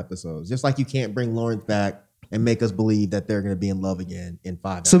 5 episodes. Just like you can't bring Lawrence back and make us believe that they're going to be in love again in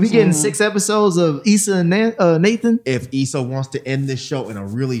 5 episodes. So we getting 6 episodes of Issa and Nathan? If Issa wants to end this show in a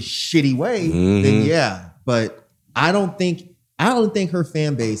really shitty way, then yeah. But I don't think her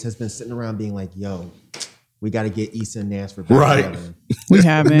fan base has been sitting around being like, yo, we got to get Issa and Nansford back together. We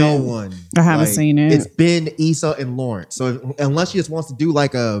haven't. No one. I haven't seen it. It's been Issa and Lawrence. So unless she just wants to do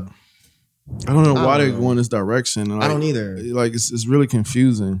like a... I don't know why they're going this direction. Like, I don't either. Like it's really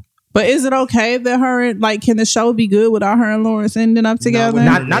confusing. But is it okay that can the show be good without her and Lawrence ending up together?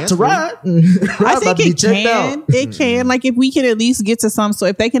 Not to Rod. I think it can. It can. Like if we can at least get to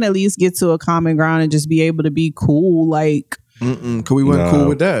if they can at least get to a common ground and just be able to be cool, like. Cause we weren't cool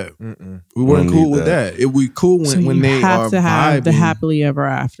with that. We weren't cool with that. It we cool when they have are to have vibing. the happily ever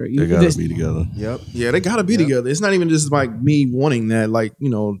after. They gotta be together. Yep. Yeah, they gotta be together. It's not even just like me wanting that, like,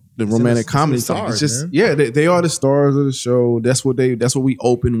 you know, the romantic comedy stuff. It's just they are the stars of the show. That's what we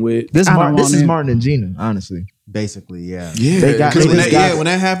open with. This is Martin and Gina, honestly. Basically, yeah. Yeah. Because when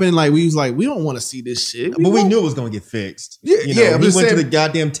that happened, like we was like, we don't want to see this shit. But we knew it was gonna get fixed. Yeah, you know, he went to the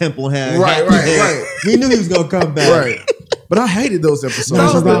goddamn temple head. Right. We knew he was gonna come back. Right. But I hated those episodes.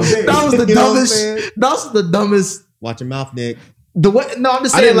 That was the dumbest. That was the dumbest. Watch your mouth, Nick. I'm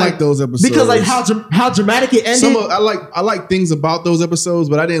just saying, I didn't like those episodes because like how dramatic it ended. I like things about those episodes,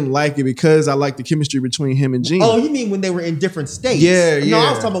 but I didn't like it because I like the chemistry between him and Gina. Oh, you mean when they were in different states? Yeah. No,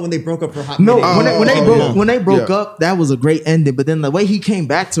 I was talking about when they broke up for hot. No, when they broke up, that was a great ending. But then the way he came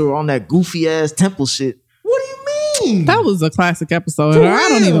back to her on that goofy ass temple shit. What do you mean? That was a classic episode. I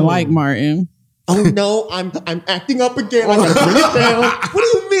don't even like Martin. Oh no, I'm acting up again. I gotta bring it down. What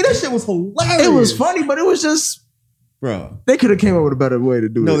do you mean? That shit was hilarious. It was funny, but it was just, bro. They could have came up with a better way to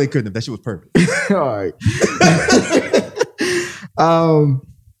do it. No, they couldn't have. That shit was perfect. All right.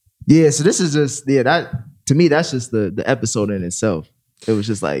 Yeah. So this is just that to me. That's just the episode in itself. It was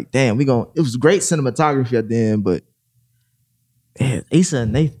just like, damn, it was great cinematography at the end, but man, Issa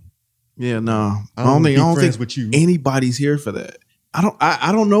and Nathan. Yeah, no, I don't think anybody's here for that. I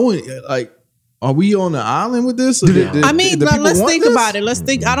don't know. Like, are we on the island with this? Let's think about it. Let's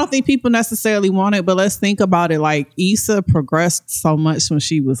think. I don't think people necessarily want it, but let's think about it. Like Issa progressed so much when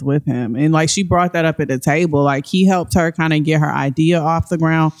she was with him, and like she brought that up at the table. Like he helped her kind of get her idea off the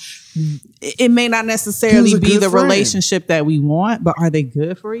ground. It may not necessarily be the relationship that we want, but are they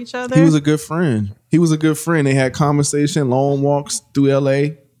good for each other? He was a good friend. They had conversation, long walks through LA,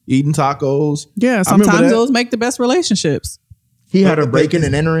 eating tacos. Yeah, sometimes those make the best relationships. He had her breaking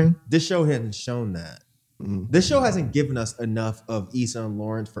and entering. This show hadn't shown that. This show hasn't given us enough of Issa and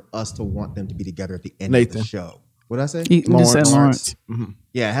Lawrence for us to want them to be together at the end of the show. What did I say? Lawrence. Mm-hmm.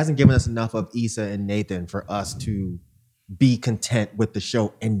 Yeah, it hasn't given us enough of Issa and Nathan for us to be content with the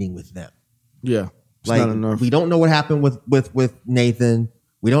show ending with them. Yeah, it's like, not enough. We don't know what happened with Nathan.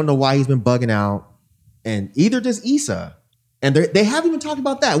 We don't know why he's been bugging out, and either does Issa. And they haven't even talked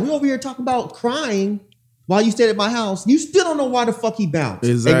about that. We over here talking about crying while you stayed at my house. You still don't know why the fuck he bounced.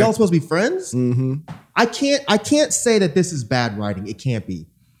 Exactly. And y'all supposed to be friends? Mm-hmm. I can't say that this is bad writing. It can't be.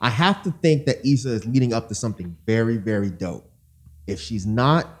 I have to think that Issa is leading up to something very, very dope. If she's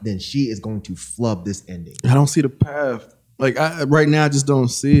not, then she is going to flub this ending. I don't see the path. Like right now, I just don't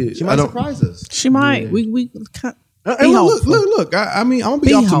see it. She might surprise us. She might. Yeah. Look. I mean, I'm gonna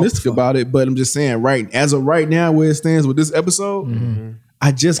be optimistic about it, but I'm just saying, as of right now, where it stands with this episode,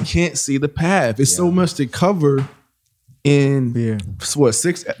 I just can't see the path. It's so much to cover in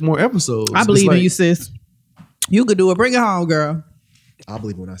 6 more episodes. I believe in you, sis. You could do it. Bring it home, girl. I'll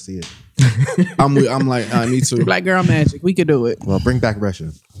believe when I see it. I'm like, me too. Black Girl Magic. We could do it. Well, bring back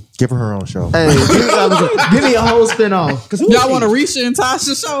Russia. Give her own show. Hey, give me a whole spinoff. Y'all want a Risha and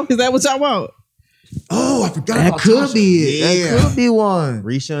Tasha show? Is that what y'all want? Oh, I forgot That about could Tasha. be it. That could be one.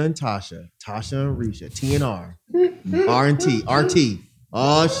 Risha and Tasha. Tasha and Risha. T&R. R&T. RT.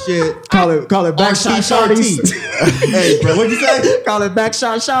 Oh, shit. Call it backshot shawties. Hey, bro, what'd you say? Call it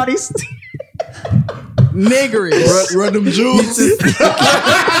backshot shawties. Niggerish. Run them jewels.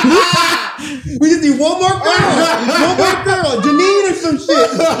 We just need one more girl. Janine or some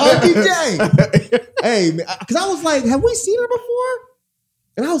shit. RTJ. Hey, man, because I was like, have we seen her before?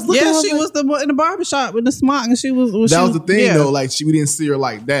 And I was looking. Yeah, she was in the barbershop with the smock, and she was. That was the thing, though. Like, we didn't see her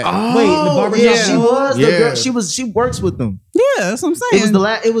like that. Oh, wait, in the barbershop, yeah. she was. The Yeah. girl, she works with them. Yeah, that's what I'm saying.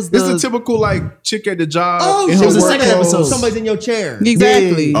 It was the It's the typical like chick at the job. Oh, in it her was the work second clothes. episode. Somebody's in your chair.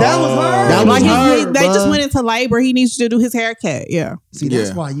 Exactly. Yeah. That was her. That was Like her, they just bruh. went into labor. He needs to do his haircut. Yeah. See, that's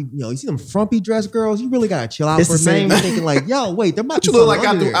Yeah. why you see them frumpy dress girls. You really gotta chill out It's for a the minute. same- Thinking like, yo, wait, there might You be look like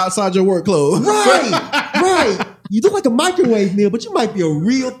something under there. outside your work clothes. Right. You look like a microwave meal, but you might be a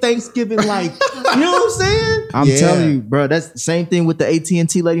real Thanksgiving, like, you know what I'm saying? I'm Yeah. telling you, bro. That's the same thing with the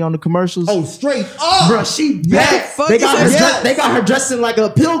AT&T lady on the commercials. Oh, straight up. Bro, she Yeah, bad. fuck They got, is her that? they got her dressing like a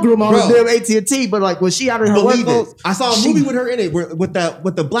pilgrim on Bro. the damn AT&T, but like when she out of her work Believe clothes, it. I saw a movie with her in it with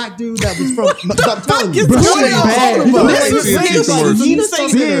the black dude that was from. I'm telling you, Bro, Bro, she bad. You know, Bro, like, she you bad. think it's like Commercial. Nina You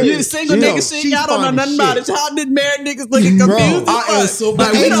something. single Yo, nigga shit. she's Y'all don't know fine nothing as about shit. it. Y'all did married niggas looking Bro, confused. I am so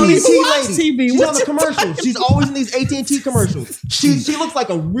Like we don't AT&T even watch lady. TV. She's What on the you- commercials. She's always in these AT&T commercials. She looks like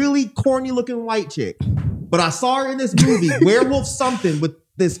a really corny looking white chick. But I saw her in this movie, Werewolf something, with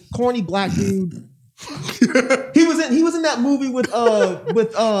this corny black dude. He was in that movie with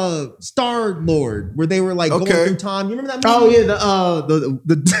Star Lord, where they were like going through time. You remember that movie? Oh yeah,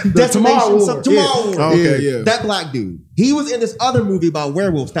 the Destination Tomorrow War. some- Tomorrow War. Okay, yeah. That black dude. He was in this other movie about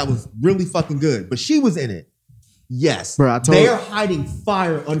werewolves that was really fucking good, but she was in it. Yes. Bro, I told they you. are hiding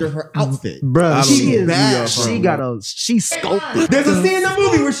fire under her outfit. Bro, She she is is bad. she's scoped. There's a scene in the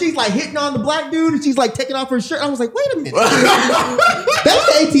movie where she's like hitting on the black dude and she's like taking off her shirt. I was like, wait a minute. That's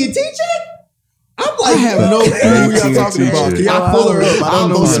the AT&T chick? I'm like, I have no clue who y'all talking about. Can y'all pull her up? I don't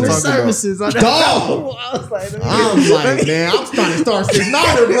know what you're Switch talking about. services. Dog. I was like, I'm like, man, I'm trying to start 6'9",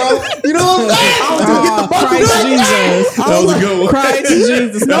 bro. You know what I'm saying? I was gonna get the fuck Christ out. Jesus. That was a good one. Christ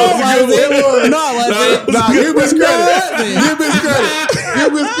Jesus. No, it wasn't. No, it wasn't. Nah, give Miss credit. Give Miss credit.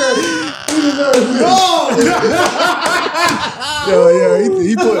 Give Miss credit. Yeah,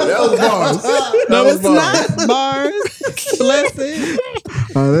 he put that was bars. No, it's not bars. Bless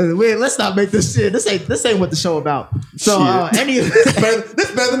it. wait, let's not make this shit. This ain't what the show about. So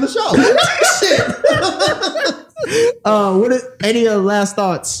This better than the show. Any last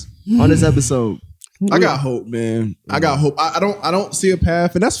thoughts on this episode? I got hope, man. I got hope. I don't see a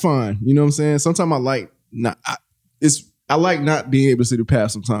path, and that's fine. You know what I'm saying? Sometimes I like not being able to see the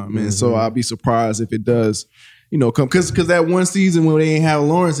path sometimes, man. So I'll be surprised if it does, come because that one season when they didn't have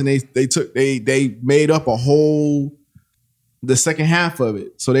Lawrence and they made up the second half of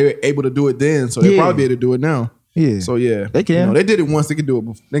it, so they were able to do it then. So they'll probably be able to do it now. Yeah. So yeah, They can. they did it once. They can do it.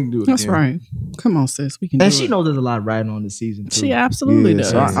 They can do it. That's again. right. Come on, sis. We can do And it. she knows there's a lot of riding on this season. Too. She absolutely does.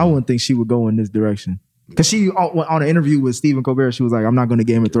 So I wouldn't think she would go in this direction. Because she on an interview with Stephen Colbert, she was like, "I'm not going to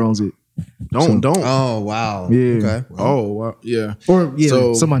Game of Thrones it." Don't. Oh, wow. Yeah. Okay. Oh wow. Yeah. Or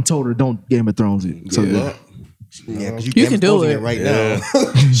So- someone told her, "Don't Game of Thrones it." So Yeah. Yeah, because You can do it. right now.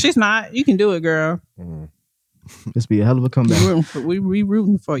 She's not. You can do it, girl. this be a hell of a comeback. We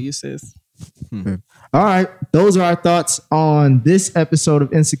rooting for you, sis. All right, those are our thoughts on this episode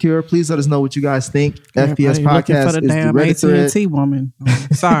of Insecure. Please let us know what you guys think. FPS Looking Podcast for the is the damn Reddit thread. AT&T woman.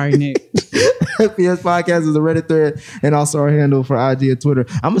 Sorry, Nick. FPS Podcast is the Reddit thread, and also our handle for IG and Twitter.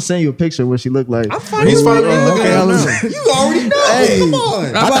 I'm gonna send you a picture of what she looked like. I'm fine. He's fine. Okay, Okay, I I was- You already know. Hey. Come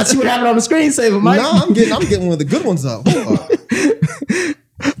on. I thought you would have it on the screensaver, Mike. No, I'm getting one of the good ones up. Hold on.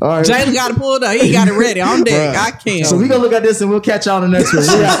 All right. Jalen got it pulled up. He got it ready on deck. I can't. So we're gonna look at this and we'll catch y'all on the next one.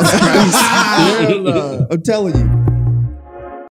 We out. I'm telling you.